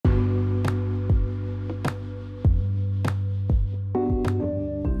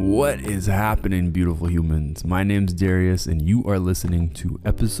What is happening, beautiful humans? My name's Darius, and you are listening to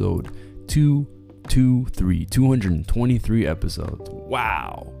episode 223 episodes.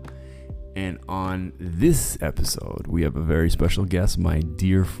 Wow. And on this episode, we have a very special guest, my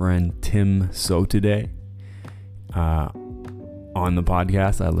dear friend Tim So today. On the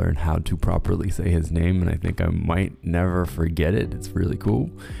podcast, I learned how to properly say his name, and I think I might never forget it. It's really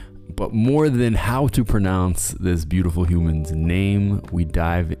cool. But more than how to pronounce this beautiful human's name, we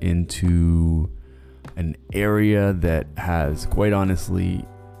dive into an area that has, quite honestly,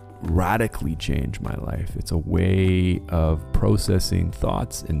 radically changed my life. It's a way of processing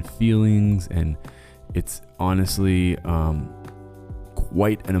thoughts and feelings, and it's honestly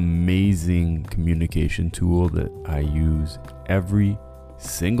quite an amazing communication tool that I use every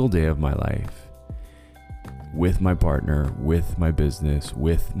single day of my life. With my partner, with my business,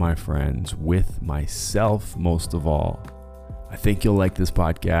 with my friends, with myself, most of all. I think you'll like this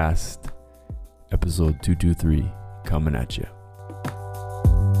podcast. Episode 223 coming at you.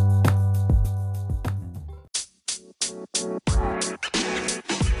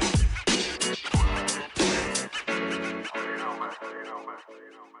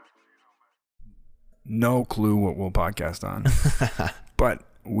 No clue what we'll podcast on, but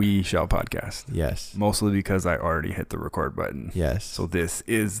we shall podcast. Yes. Mostly because I already hit the record button. Yes. So this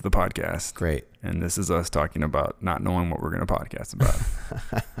is the podcast. Great. And this is us talking about not knowing what we're going to podcast about.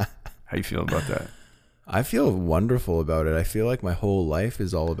 How you feel about that? I feel wonderful about it. I feel like my whole life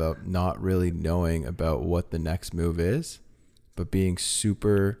is all about not really knowing about what the next move is, but being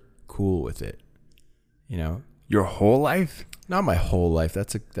super cool with it. You know? Your whole life? Not my whole life.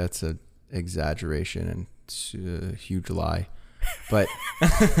 That's a exaggeration and a huge lie. But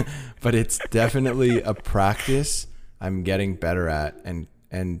but it's definitely a practice I'm getting better at and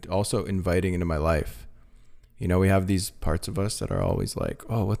also inviting into my life. You know, we have these parts of us that are always like,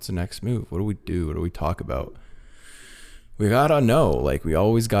 oh, what's the next move? What do we do? What do we talk about? We gotta know, like we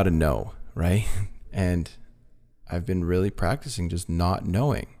always gotta know, right? And I've been really practicing just not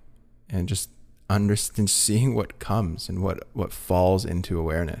knowing and just seeing what comes and what falls into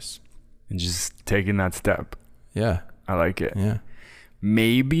awareness. And just taking that step. Yeah. I like it. Yeah.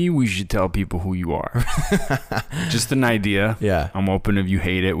 Maybe we should tell people who you are. Just an idea. Yeah. I'm open. If you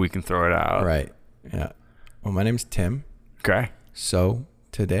hate it, we can throw it out. Right. Yeah. Well, my name's Tim. Okay. So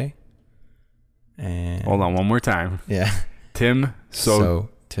today. And hold on one more time. Yeah. Tim. So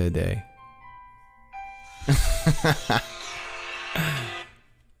today.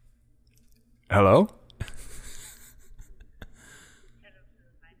 Hello?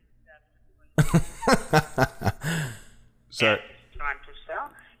 Sorry.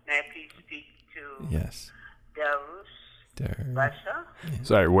 May I please speak to Yes. Darius Basha?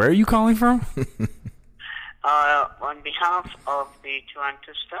 Sorry, where are you calling from? On behalf of the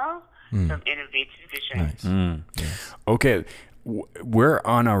Toronto Star from Innovative Vision. Nice. Yes. Okay, we're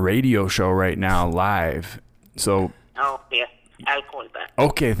on a radio show right now, live. So. Oh, yeah. I'll call back.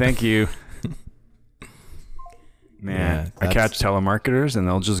 Okay, thank you. Man, Yeah, I catch telemarketers and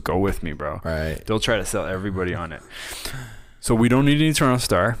they'll just go with me, bro. Right. They'll try to sell everybody on it. So we don't need any Toronto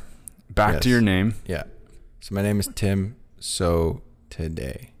Star. Back to your name. Yeah. So my name is Tim. So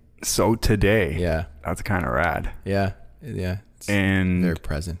today. So today. Yeah. That's kind of rad. Yeah. Yeah. And they're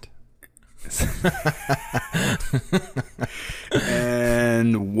present.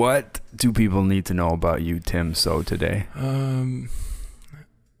 And what do people need to know about you, Tim So today?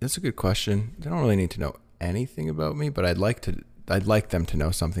 That's a good question. They don't really need to know anything about me, but I'd like them to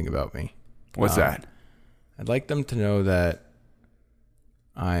know something about me. What's that? I'd like them to know that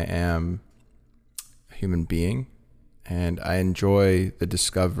I am a human being and I enjoy the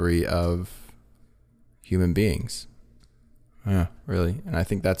discovery of human beings. Yeah, really. And I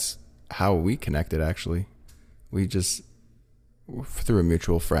think that's how we connected, actually. We just, through a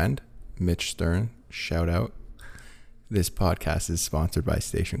mutual friend, Mitch Stern, shout out. This podcast is sponsored by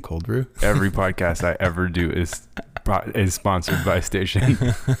Station Cold Brew. Every podcast I ever do is sponsored by Station.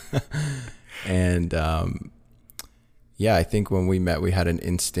 And yeah, I think when we met, we had an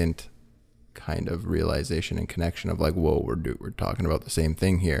instant kind of realization and connection of like, whoa, we're talking about the same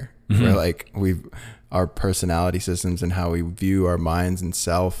thing here. Mm-hmm. We're like, our personality systems and how we view our minds and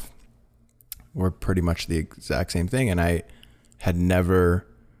self were pretty much the exact same thing. And I had never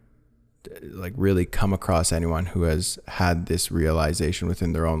like really come across anyone who has had this realization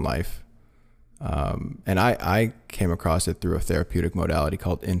within their own life. And I came across it through a therapeutic modality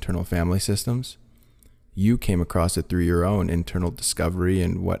called internal family systems. You came across it through your own internal discovery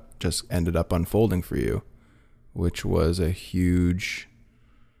and what just ended up unfolding for you, which was a huge,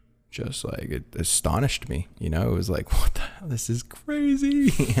 just like, it astonished me. You know, it was like, what the this is crazy.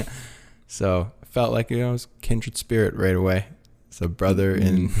 So I felt like, it was kindred spirit right away. So brother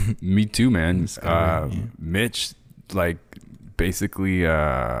in me too, man. Yeah. Mitch, like basically,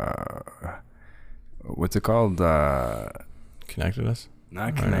 what's it called? Connected us.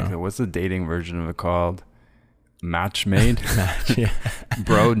 Not connected. What's the dating version of it called? Match made. Yeah.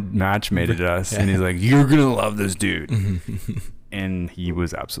 Bro match made it us, and he's like, "You're gonna love this dude," and he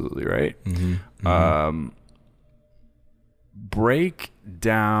was absolutely right. Break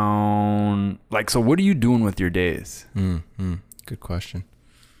down, like, so what are you doing with your days? Good question.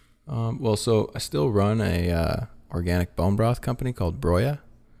 Well, so I still run a organic bone broth company called Broya,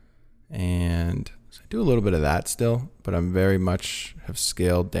 and so I do a little bit of that still, but I'm very much have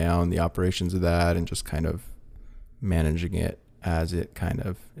scaled down the operations of that and just kind of managing it as it kind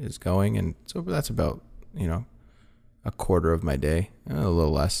of is going. And so that's about, a quarter of my day, a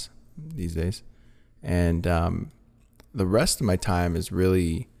little less these days. And the rest of my time is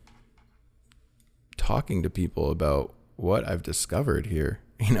really talking to people about what I've discovered here,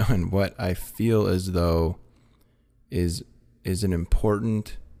 and what I feel as though is an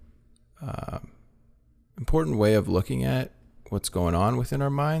important way of looking at what's going on within our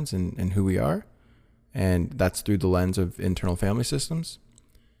minds and who we are. And that's through the lens of internal family systems.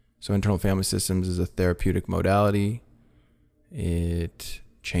 So internal family systems is a therapeutic modality. It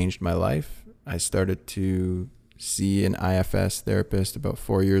changed my life. I started to see an IFS therapist about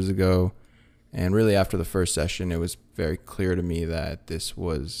 4 years ago. And really after the first session, it was very clear to me that this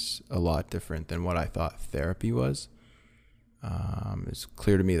was a lot different than what I thought therapy was. It's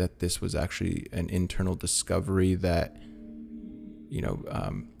clear to me that this was actually an internal discovery that,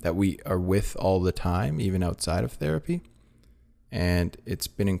 that we are with all the time, even outside of therapy. And it's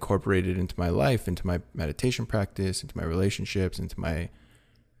been incorporated into my life, into my meditation practice, into my relationships, into my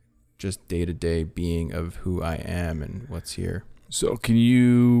just day-to-day being of who I am and what's here. So can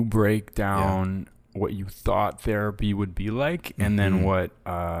you break down what you thought therapy would be like, and then what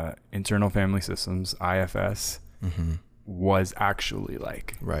internal family systems, IFS, was actually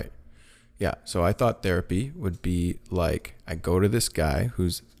like? Right. Yeah. So I thought therapy would be like, I go to this guy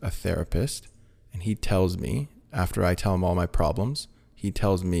who's a therapist, and he tells me, after I tell him all my problems, he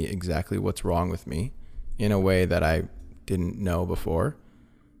tells me exactly what's wrong with me in a way that I didn't know before.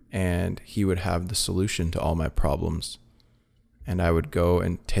 And he would have the solution to all my problems. And I would go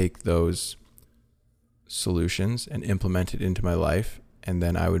and take those solutions and implement it into my life. And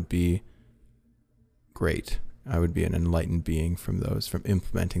then I would be great. I would be an enlightened being from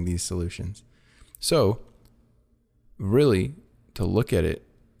implementing these solutions. So really, to look at it,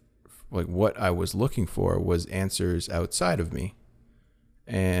 like what I was looking for was answers outside of me.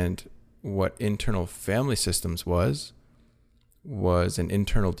 And what internal family systems was an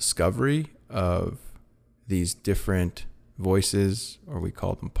internal discovery of these different voices, or we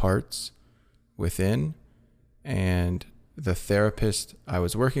call them parts, within. And the therapist I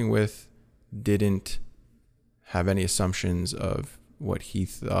was working with didn't have any assumptions of what he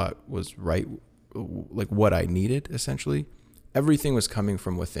thought was right, like what I needed, essentially. Everything was coming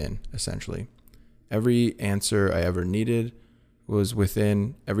from within, essentially. Every answer I ever needed was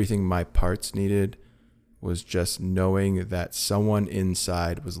within. Everything my parts needed was just knowing that someone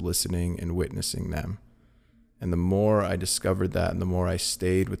inside was listening and witnessing them. And the more I discovered that, and the more I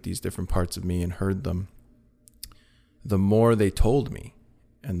stayed with these different parts of me and heard them, the more they told me,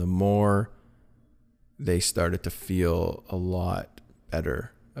 and the more they started to feel a lot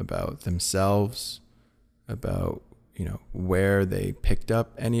better about themselves, about, where they picked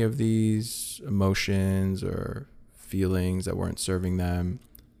up any of these emotions or feelings that weren't serving them.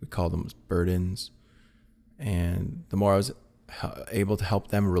 We call them burdens. And the more I was able to help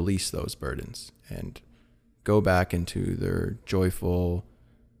them release those burdens and go back into their joyful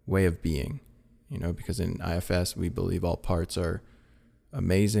way of being, because in IFS, we believe all parts are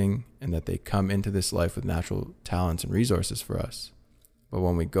amazing and that they come into this life with natural talents and resources for us. But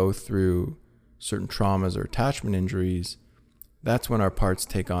when we go through certain traumas or attachment injuries, that's when our parts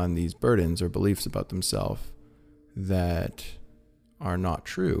take on these burdens or beliefs about themselves that are not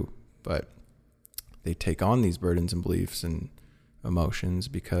true, but they take on these burdens and beliefs and emotions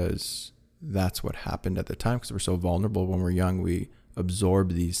because that's what happened at the time. Because we're so vulnerable when we're young, we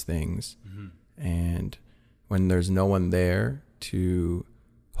absorb these things. And when there's no one there to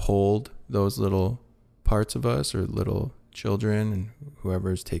hold those little parts of us or little children and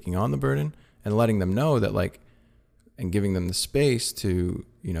whoever is taking on the burden, and letting them know that, and giving them the space to,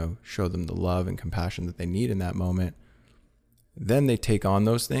 show them the love and compassion that they need in that moment, then they take on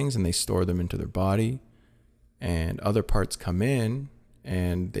those things and they store them into their body, and other parts come in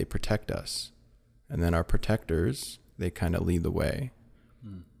and they protect us. And then our protectors they kind of lead the way.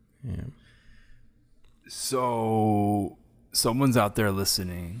 Yeah. So someone's out there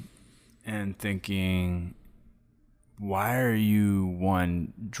listening and thinking, why are you,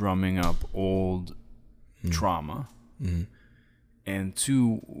 drumming up old trauma? And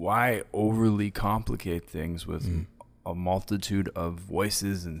 2, why overly complicate things with a multitude of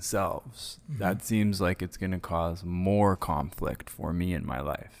voices and selves? That seems like it's going to cause more conflict for me in my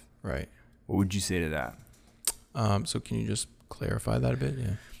life. Right. What would you say to that? So can you just clarify that a bit?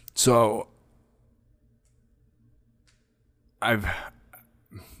 Yeah. So I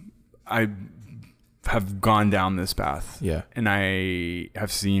have gone down this path. Yeah. And I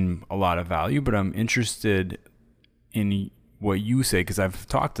have seen a lot of value, but I'm interested in what you say, because I've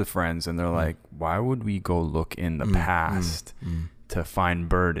talked to friends and they're like, why would we go look in the past to find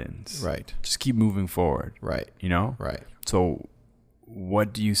burdens? Right. Just keep moving forward. Right. You know? Right. So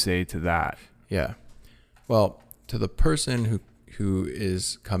what do you say to that? Yeah. Well, to the person who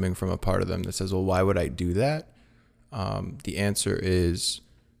is coming from a part of them that says, well, why would I do that? The answer is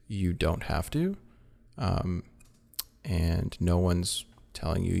you don't have to. And no one's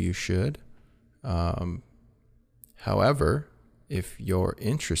telling you should. However, if you're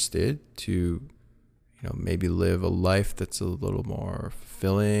interested to, maybe live a life that's a little more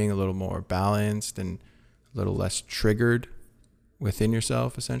fulfilling, a little more balanced, and a little less triggered within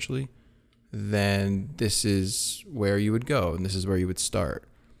yourself, essentially, then this is where you would go and this is where you would start.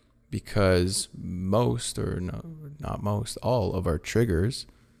 Because all of our triggers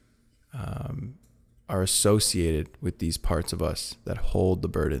are associated with these parts of us that hold the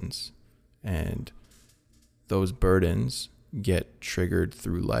burdens. And those burdens get triggered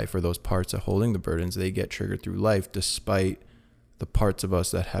through life, or those parts of holding the burdens, they get triggered through life despite the parts of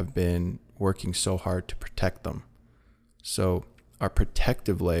us that have been working so hard to protect them. So our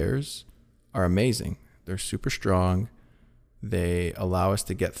protective layers are amazing. They're super strong. They allow us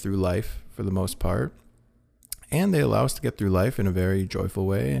to get through life for the most part. And they allow us to get through life in a very joyful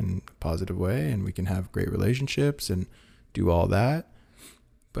way and positive way. And we can have great relationships and do all that.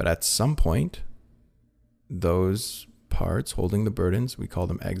 But at some point, those parts holding the burdens, we call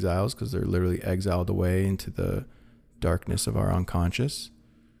them exiles because they're literally exiled away into the darkness of our unconscious.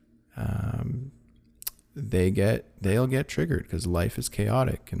 They'll get triggered because life is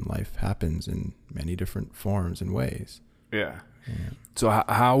chaotic and life happens in many different forms and ways. Yeah. So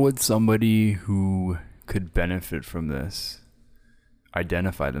how would somebody who could benefit from this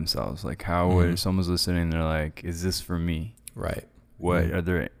identify themselves? Like how would someone's listening and they're like, is this for me? Right. What are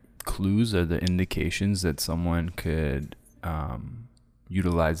there clues, are there indications that someone could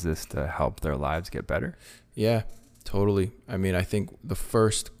utilize this to help their lives get better? Yeah, totally. I mean, I think the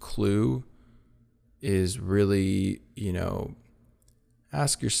first clue is really,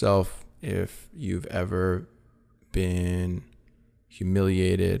 ask yourself if you've ever been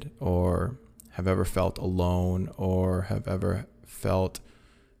humiliated or have ever felt alone or have ever felt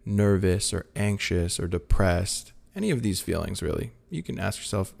nervous or anxious or depressed. Any of these feelings, really. You can ask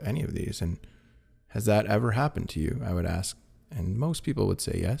yourself any of these. And has that ever happened to you? I would ask. And most people would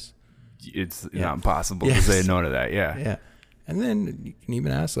say yes. It's not possible to say no to that. Yeah. Yeah. And then you can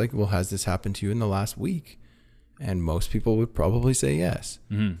even ask, like, well, has this happened to you in the last week? And most people would probably say yes.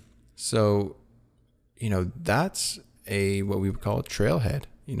 Mm-hmm. So, that's what we would call a trailhead,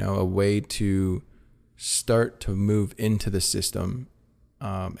 a way to start to move into the system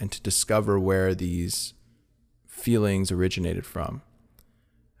and to discover where these feelings originated from,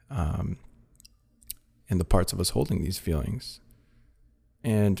 and the parts of us holding these feelings.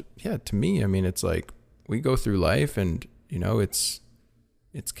 And yeah, to me, I mean, it's like we go through life and,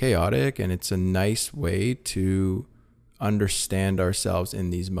 it's chaotic, and it's a nice way to understand ourselves in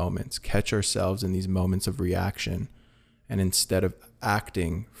these moments, catch ourselves in these moments of reaction. And instead of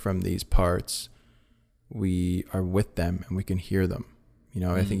acting from these parts, we are with them and we can hear them.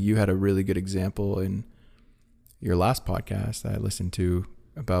 I think you had a really good example in your last podcast that I listened to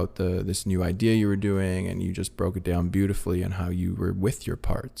about this new idea you were doing, and you just broke it down beautifully on how you were with your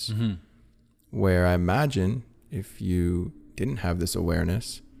parts. Mm-hmm. Where I imagine if you didn't have this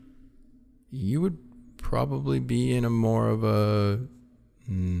awareness, you would probably be in a more of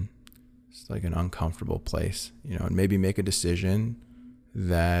it's like an uncomfortable place, and maybe make a decision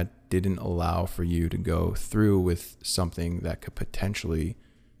that didn't allow for you to go through with something that could potentially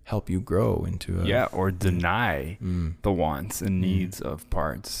help you grow into or deny the wants and needs of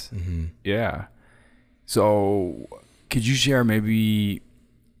parts. Mm-hmm. Yeah. So could you share maybe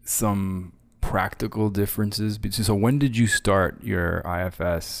some practical differences? So when did you start your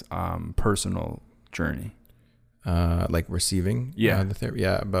IFS personal journey? like receiving Yeah. the therapy.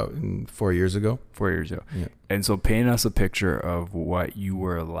 Yeah, about 4 years ago. 4 years ago. Yeah. And so paint us a picture of what you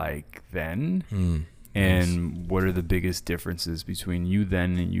were like then, Mm, and what are the biggest differences between you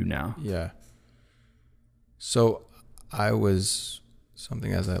then and you now? yeah. So I was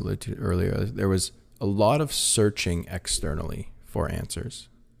something, as I alluded to earlier, there was a lot of searching externally for answers,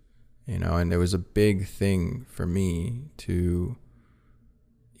 you know, and there was a big thing for me to,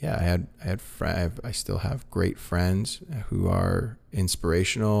 I still have great friends who are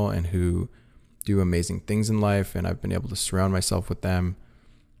inspirational and who do amazing things in life. And I've been able to surround myself with them.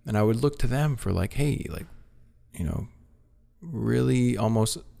 And I would look to them for like, hey, like, you know, really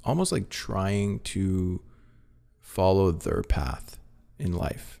almost like trying to follow their path in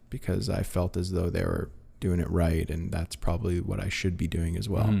life, because I felt as though they were doing it right. And that's probably what I should be doing as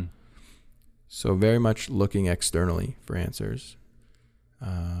well. Mhm. So very much looking externally for answers,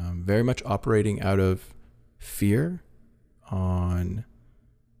 very much operating out of fear on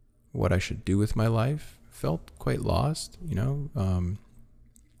what I should do with my life. Felt quite lost, you know,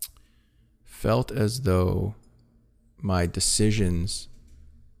 felt as though my decisions,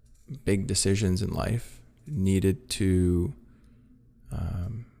 big decisions in life, needed to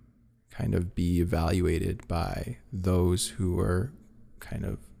kind of be evaluated by those who were kind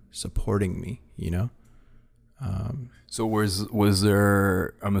of supporting me, you know? So was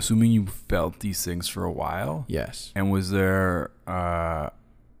there, I'm assuming you felt these things for a while. Yes. And was there a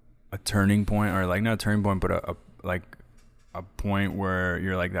turning point, or like not a turning point, but a point where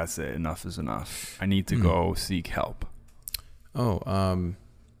you're like, that's it, enough is enough. I need to go seek help.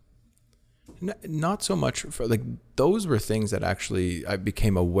 Not so much for like, those were things that actually I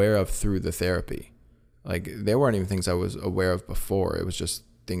became aware of through the therapy. Like they weren't even things I was aware of before. It was just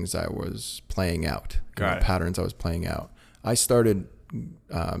things I was playing out, patterns I was playing out. I started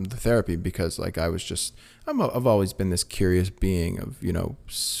the therapy because like I was just, I've always been this curious being of, you know,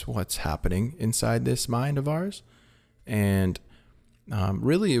 what's happening inside this mind of ours. And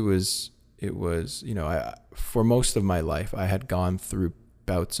really it was, you know, for most of my life, I had gone through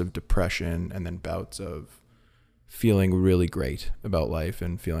bouts of depression and then bouts of feeling really great about life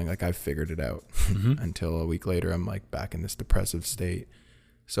and feeling like I've figured it out until a week later, I'm like back in this depressive state.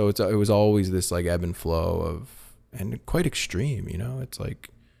 So it was always this like ebb and flow of, and quite extreme, you know, it's like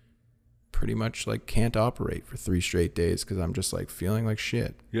pretty much like can't operate for 3 straight days because I'm just like feeling like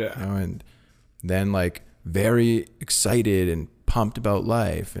shit. Yeah. You know, and then like very excited and pumped about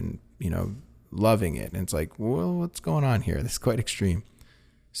life and, you know, loving it. And it's like, well, what's going on here? This is quite extreme.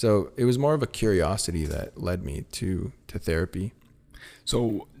 So it was more of a curiosity that led me to therapy.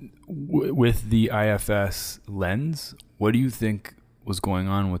 So with the IFS lens, what do you think was going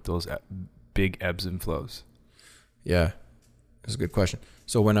on with those big ebbs and flows? Yeah, that's a good question.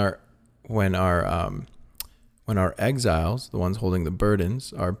 So when our exiles, the ones holding the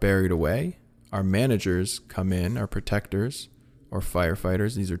burdens, are buried away, our managers come in, our protectors or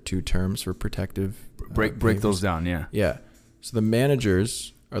firefighters. These are 2 terms for protective. Break those down. Yeah. Yeah. So the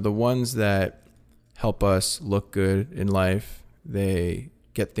managers are the ones that help us look good in life. They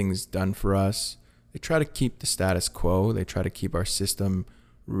get things done for us. They try to keep the status quo. They try to keep our system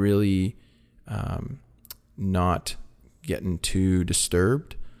really not getting too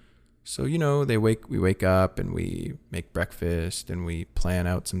disturbed. So, you know, we wake up and we make breakfast and we plan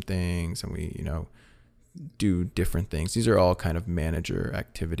out some things and we, you know, do different things. These are all kind of manager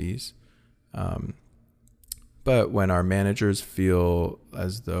activities. But when our managers feel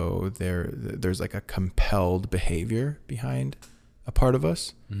as though there's like a compelled behavior behind a part of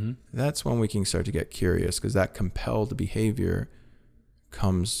us, that's when we can start to get curious, because that compelled behavior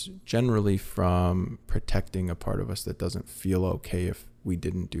comes generally from protecting a part of us that doesn't feel okay if we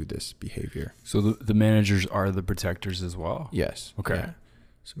didn't do this behavior. So the managers are the protectors as well? Yes. Okay. Yeah.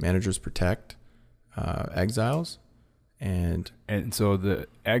 So managers protect exiles, and so the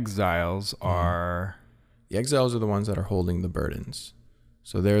exiles are... The exiles are the ones that are holding the burdens.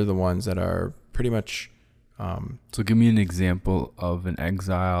 So they're the ones that are pretty much... So give me an example of an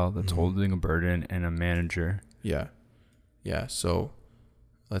exile that's holding a burden and a manager. Yeah. Yeah. So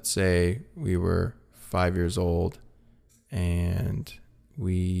let's say we were 5 years old and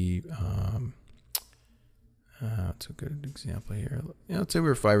we... that's a good example here. You know, let's say we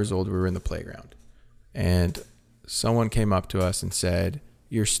were 5 years old. We were in the playground. And someone came up to us and said,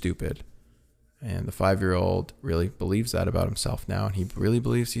 "You're stupid." And the 5-year-old really believes that about himself now, and he really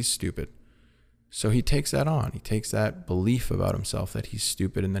believes he's stupid. So he takes that on. He takes that belief about himself that he's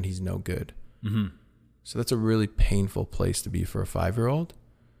stupid and that he's no good. So that's a really painful place to be for a 5-year-old.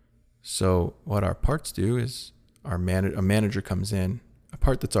 So what our parts do is a manager comes in, a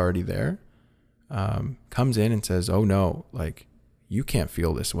part that's already there, comes in and says, oh no, like, you can't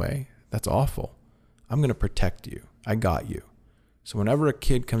feel this way. That's awful. I'm going to protect you. I got you. So whenever a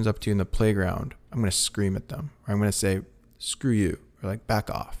kid comes up to you in the playground, I'm going to scream at them, or I'm going to say, screw you, or like, back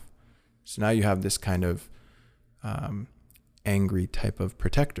off. So now you have this kind of angry type of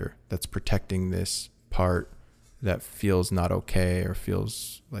protector that's protecting this part that feels not okay or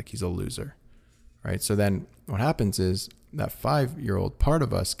feels like he's a loser, right? So then what happens is that 5-year-old part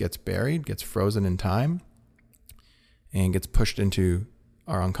of us gets buried, gets frozen in time, and gets pushed into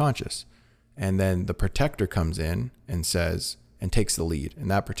our unconscious. And then the protector comes in and says, and takes the lead. And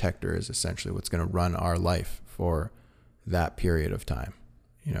that protector is essentially what's going to run our life for that period of time,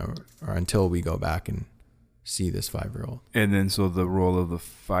 you know, or until we go back and see this 5-year-old. And then, so the role of the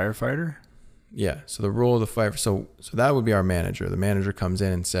firefighter? Yeah. So the role of the firefighter, so that would be our manager. The manager comes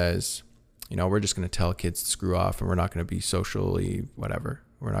in and says, you know, we're just going to tell kids to screw off, and we're not going to be socially whatever.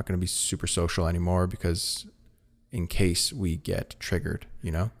 We're not going to be super social anymore, because in case we get triggered,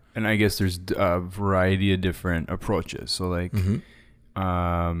 you know? And I guess there's a variety of different approaches. So like,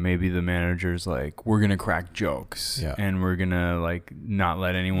 maybe the manager's like, we're going to crack jokes, and we're going to like not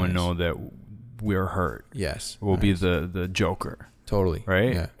let anyone know that we're hurt. Yes. We'll be the joker. Totally.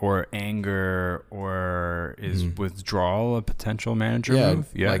 Right? Yeah. Or anger, or is withdrawal a potential manager move?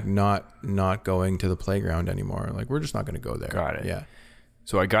 Yeah. Like not going to the playground anymore. Like, we're just not going to go there. Got it. Yeah.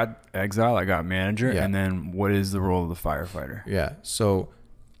 So I got exile, I got manager, and then what is the role of the firefighter? Yeah. So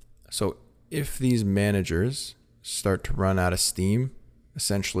if these managers start to run out of steam,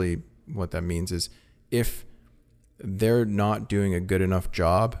 essentially what that means is if they're not doing a good enough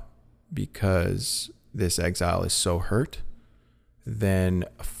job because this exile is so hurt, then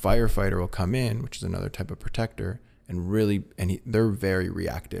a firefighter will come in, which is another type of protector, and they're very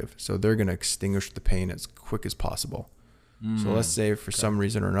reactive. So they're going to extinguish the pain as quick as possible. So let's say for some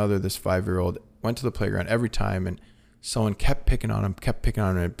reason or another, this 5-year-old went to the playground every time, and someone kept picking on him,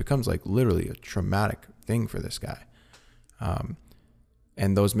 and it becomes like literally a traumatic thing for this guy.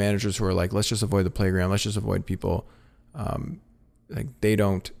 And those managers who are like, let's just avoid the playground, let's just avoid people, like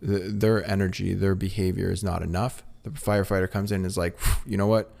their energy, their behavior is not enough. The firefighter comes in and is like, you know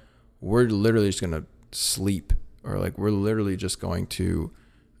what? We're literally just going to sleep, or like, we're literally just going to,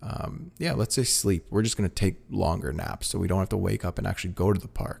 let's say sleep. We're just going to take longer naps so we don't have to wake up and actually go to the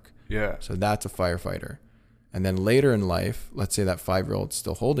park. Yeah. So that's a firefighter. And then later in life, let's say that 5-year-old's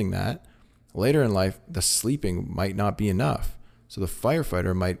still holding that. Later in life, the sleeping might not be enough. So the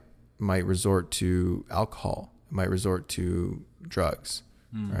firefighter might resort to alcohol, might resort to drugs,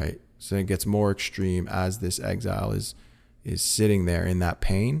 right? So it gets more extreme as this exile is sitting there in that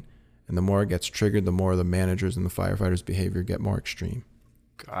pain. And the more it gets triggered, the more the managers and the firefighters' behavior get more extreme.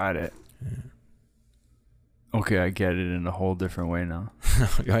 Got it. Yeah. Okay, I get it in a whole different way now.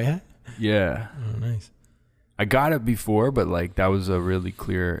 Oh, yeah? Yeah. Oh, nice. I got it before, but like that was a really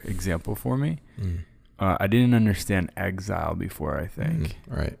clear example for me. I didn't understand exile before, I think.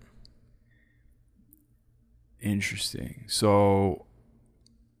 Right. Interesting. So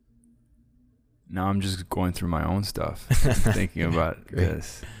now I'm just going through my own stuff, thinking about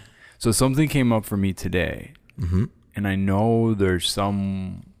this. So something came up for me today, and I know there's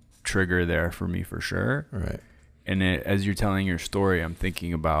some trigger there for me for sure. Right. And as you're telling your story, I'm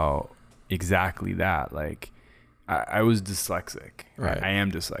thinking about exactly that. Like, I was dyslexic. Right. I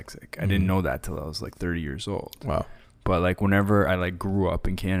am dyslexic. I didn't know that till I was like 30 years old. Wow. But like whenever I like grew up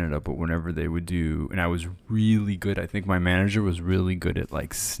in Canada, but whenever they would do, and I was really good. I think my manager was really good at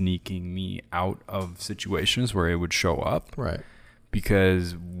like sneaking me out of situations where it would show up. Right.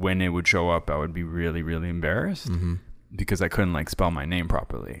 Because when it would show up, I would be really, really embarrassed because I couldn't like spell my name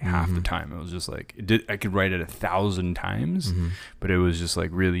properly half the time. It was just like, I could write it 1,000 times, but it was just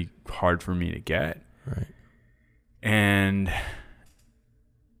like really hard for me to get. Right. And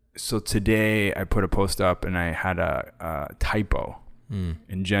so today I put a post up and I had a typo,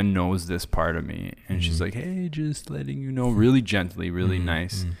 and Jen knows this part of me, and she's like, hey, just letting you know, really gently, really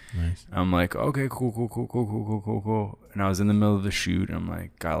nice. Nice. I'm like, okay, cool. And I was in the middle of the shoot, and I'm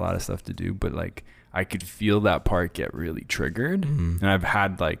like, got a lot of stuff to do, but like I could feel that part get really triggered. And I've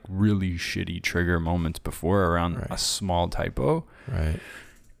had like really shitty trigger moments before around a small typo. Right.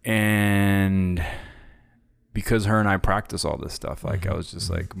 And because her and I practice all this stuff, like I was just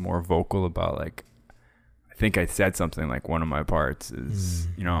like more vocal about like, I think I said something like one of my parts is,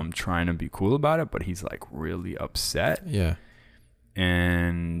 you know, I'm trying to be cool about it, but he's like really upset. Yeah.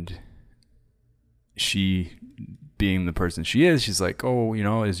 And she, being the person she is, she's like, oh, you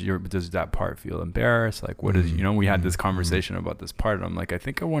know, does that part feel embarrassed? Like, what is, you know, we had this conversation about this part. And I'm like, I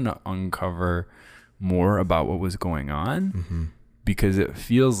think I want to uncover more about what was going on. because it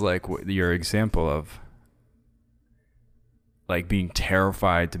feels like your example of like being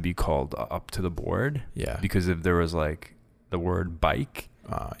terrified to be called up to the board. Yeah. Because if there was like the word bike,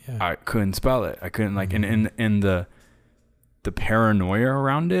 Yeah. I couldn't spell it. I couldn't like, and the paranoia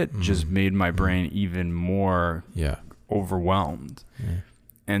around it just made my brain even more overwhelmed. Yeah.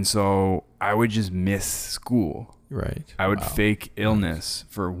 And so I would just miss school. Right. I would fake illness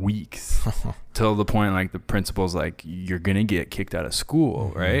for weeks till the point like the principal's like, you're going to get kicked out of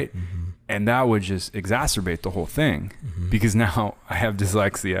school. Right. And that would just exacerbate the whole thing because now I have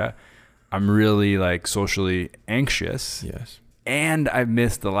dyslexia. I'm really like socially anxious. Yes. And I've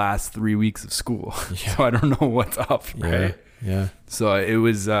missed the last 3 weeks of school. Yeah. So I don't know what's up. Right. Yeah. So it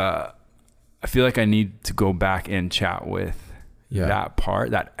was, I feel like I need to go back and chat with that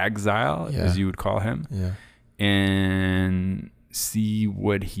part, that exile, as you would call him. Yeah. And see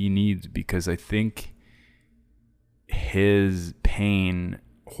what he needs, because I think his pain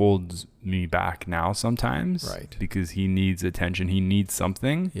holds me back now sometimes. Right. Because he needs attention. He needs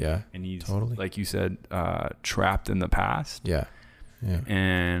something. Yeah. And he's, totally, like you said, trapped in the past. Yeah. Yeah.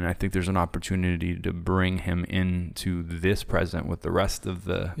 And I think there's an opportunity to bring him into this present with the rest of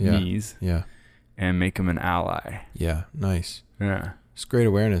the me's. Yeah. And make him an ally. Yeah. Nice. Yeah. It's great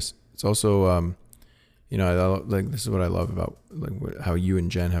awareness. It's also, you know, like this is what I love about like how you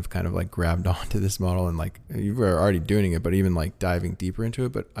and Jen have kind of like grabbed onto this model, and like you were already doing it, but even like diving deeper into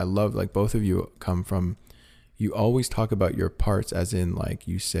it. But I love like both of you come from, you always talk about your parts as in like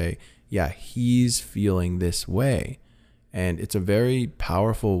you say, yeah, he's feeling this way. And it's a very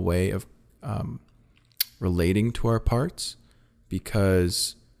powerful way of relating to our parts,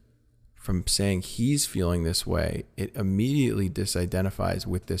 because from saying he's feeling this way, it immediately disidentifies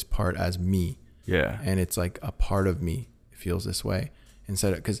with this part as me. Yeah. And it's like a part of me feels this way.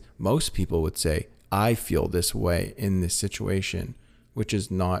 Instead of, because most people would say, I feel this way in this situation, which is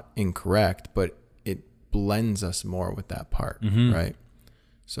not incorrect, but it blends us more with that part. Right.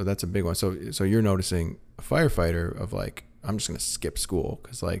 So that's a big one. So you're noticing a firefighter of like, I'm just going to skip school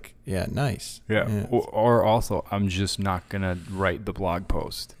because like, yeah, nice. Yeah. Or also, I'm just not going to write the blog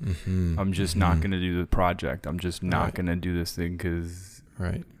post. I'm just not going to do the project. I'm just not going to do this thing because,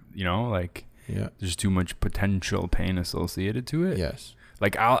 you know, like, there's too much potential pain associated to it. Yes.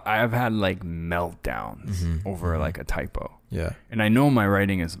 Like I've had like meltdowns over like a typo. Yeah. And I know my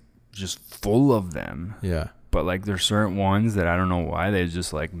writing is just full of them. Yeah. But like there's certain ones that I don't know why they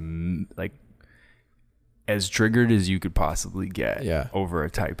just like as triggered as you could possibly get over a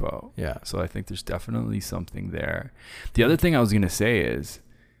typo. Yeah. So I think there's definitely something there. The other thing I was going to say is,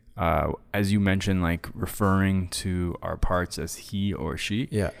 as you mentioned, like referring to our parts as he or she.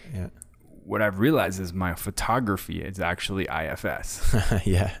 Yeah. Yeah. What I've realized is my photography is actually IFS.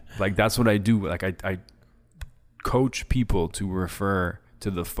 Yeah. Like that's what I do. Like I coach people to refer to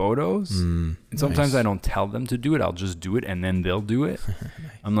the photos. And sometimes I don't tell them to do it. I'll just do it and then they'll do it. Nice.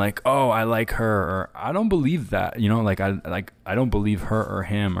 I'm like, oh, I like her, or I don't believe that, you know, like I don't believe her or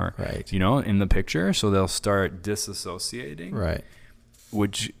him, or, you know, in the picture. So they'll start disassociating. Right.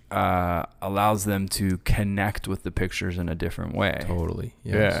 Which allows them to connect with the pictures in a different way. Totally.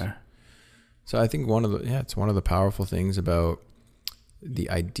 Yes. Yeah. So I think it's one of the powerful things about the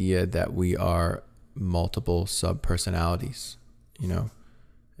idea that we are multiple sub-personalities, you know,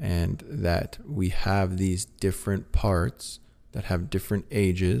 and that we have these different parts that have different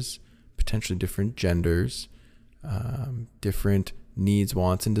ages, potentially different genders, different needs,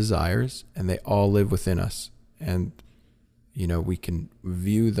 wants, and desires, and they all live within us. And, you know, we can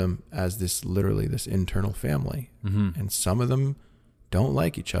view them as this internal family. And some of them don't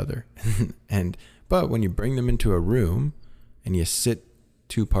like each other. But when you bring them into a room and you sit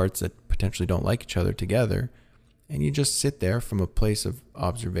two parts that potentially don't like each other together, and you just sit there from a place of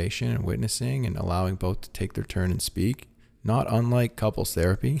observation and witnessing and allowing both to take their turn and speak, not unlike couples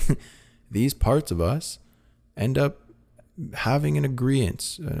therapy, these parts of us end up having an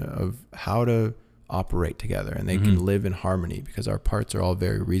agreement of how to operate together, and they can live in harmony because our parts are all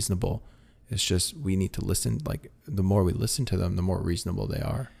very reasonable. It's just we need to listen. Like the more we listen to them, the more reasonable they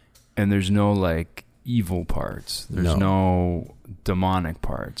are. And there's no like evil parts. There's no demonic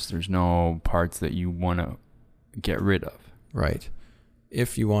parts. There's no parts that you want to get rid of. Right.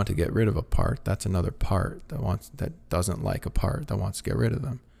 If you want to get rid of a part, that's another part that doesn't like a part that wants to get rid of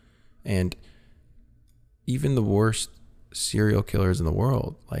them. And even the worst serial killers in the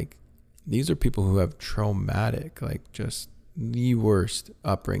world, like these are people who have traumatic, like just the worst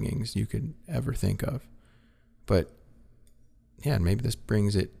upbringings you could ever think of. But yeah, and maybe this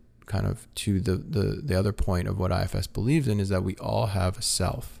brings it kind of to the other point of what IFS believes in, is that we all have a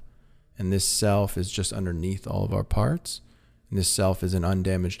self, and this self is just underneath all of our parts. And this self is an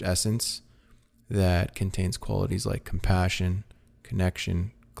undamaged essence that contains qualities like compassion,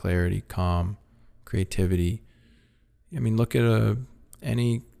 connection, clarity, calm, creativity. I mean, look at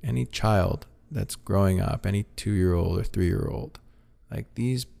any child that's growing up, any 2-year-old or 3-year-old. Like,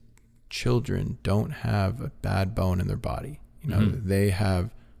 these children don't have a bad bone in their body. You know, they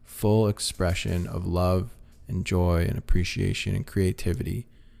have full expression of love and joy and appreciation and creativity.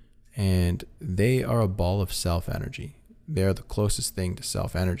 And they are a ball of self energy. They're the closest thing to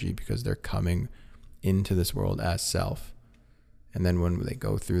self energy because they're coming into this world as self. And then when they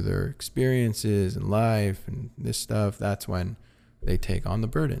go through their experiences in life and this stuff, that's when they take on the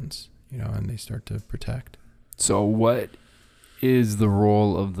burdens, you know, and they start to protect. So what is the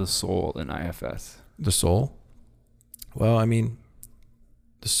role of the soul in IFS? The soul? Well, I mean,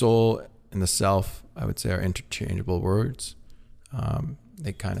 the soul and the self, I would say, are interchangeable words.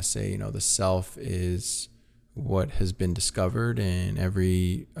 They kind of say, you know, the self is what has been discovered in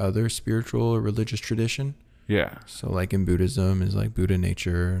every other spiritual or religious tradition. Yeah. So like in Buddhism is like Buddha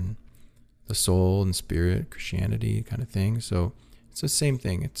nature, and the soul and spirit, Christianity kind of thing. So it's the same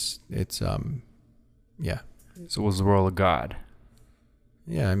thing. It's yeah. So what's the role of God?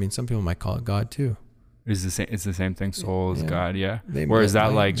 Yeah, I mean, some people might call it God too. It's the same thing. Soul is Yeah. God. Yeah. They Or is might-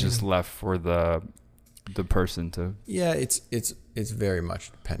 that like might- just left for the person to? Yeah, it's very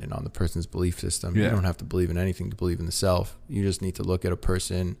much dependent on the person's belief system. Yeah. You don't have to believe in anything to believe in the self. You just need to look at a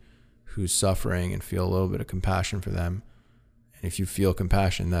person who's suffering and feel a little bit of compassion for them. And if you feel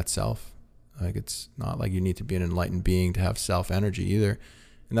compassion, that's self. Like, it's not like you need to be an enlightened being to have self energy either.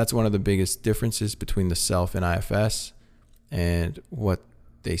 And that's one of the biggest differences between the self and IFS and what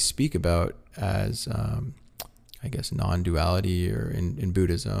they speak about as, I guess, non-duality, or in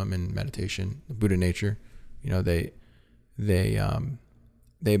Buddhism and meditation, Buddha nature. You know, they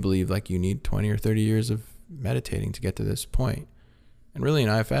believe like you need 20 or 30 years of meditating to get to this point. And really in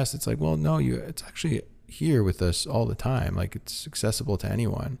IFS, it's like, well, no, it's actually here with us all the time. Like, it's accessible to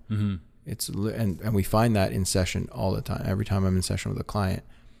anyone. Mm-hmm. And we find that in session all the time. Every time I'm in session with a client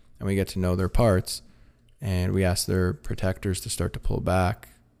and we get to know their parts, and we ask their protectors to start to pull back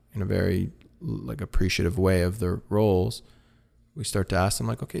in a very like appreciative way of their roles, we start to ask them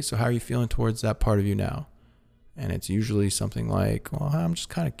like, okay, so how are you feeling towards that part of you now? And it's usually something like, well, I'm just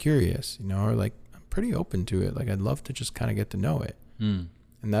kind of curious, you know, or like, I'm pretty open to it. Like, I'd love to just kind of get to know it. Mm.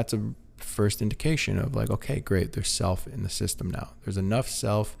 And that's a first indication of like, okay, great, there's self in the system now. There's enough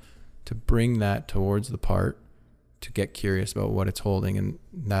self to bring that towards the part to get curious about what it's holding. And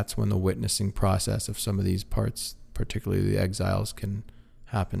that's when the witnessing process of some of these parts, particularly the exiles, can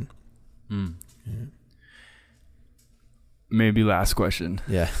happen. Mm. Yeah. Maybe last question.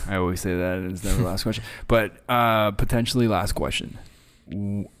 Yeah. I always say that it's never last question, but potentially last question.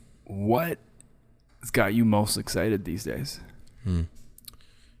 What has got you most excited these days? You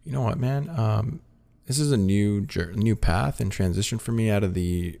know what, man? This is a new path and transition for me out of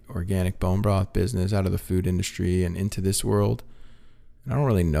the organic bone broth business, out of the food industry, and into this world. And I don't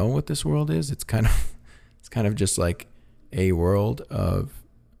really know what this world is. It's kind of just like a world of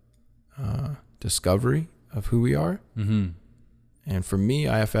discovery of who we are. Mm-hmm. And for me,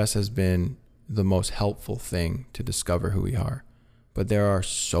 IFS has been the most helpful thing to discover who we are. But there are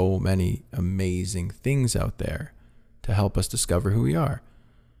so many amazing things out there to help us discover who we are.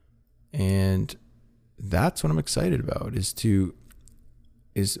 And that's what I'm excited about,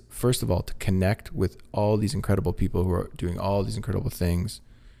 is first of all, to connect with all these incredible people who are doing all these incredible things,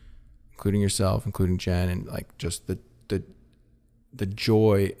 including yourself, including Jen, and like just the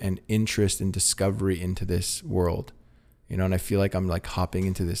joy and interest and discovery into this world, you know. And I feel like I'm like hopping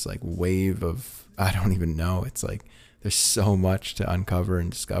into this like wave of, I don't even know. It's like, there's so much to uncover and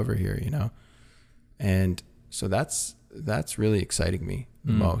discover here, you know? And so that's really exciting me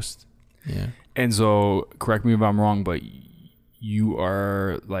the most. Yeah. And so, correct me if I'm wrong, but you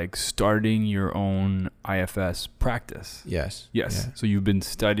are like starting your own IFS practice. Yes. Yes. Yeah. So you've been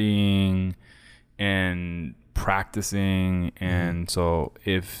studying and practicing. And so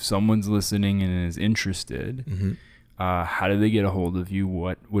if someone's listening and is interested, how do they get a hold of you?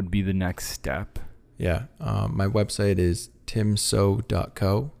 What would be the next step? Yeah. My website is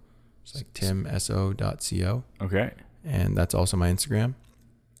timso.co. It's like timso.co. Okay. And that's also my Instagram.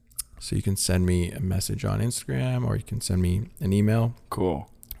 So you can send me a message on Instagram, or you can send me an email.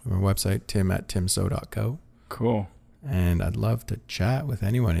 Cool. Our website, tim@timso.co. Cool. And I'd love to chat with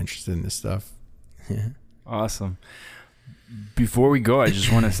anyone interested in this stuff. Awesome. Before we go, I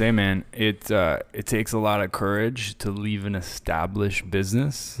just want to say, man, it takes a lot of courage to leave an established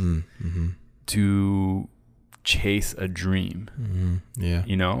business to chase a dream. Yeah.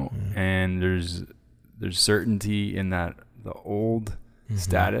 You know, and there's certainty in that the old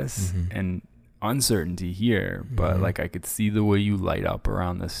status and uncertainty here, but like I could see the way you light up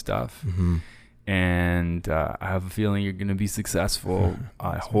around this stuff. And I have a feeling you're going to be successful,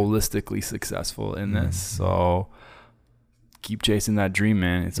 holistically successful in this. So keep chasing that dream,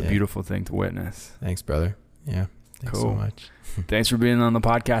 man. It's a beautiful thing to witness. Thanks, brother. Yeah. Thanks so much. Thanks for being on the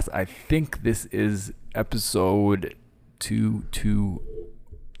podcast. I think this is episode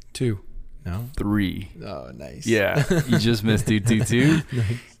 223. No? 3. Oh, nice. Yeah. You just missed 222. Nice.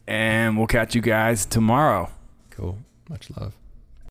 And we'll catch you guys tomorrow. Cool. Much love.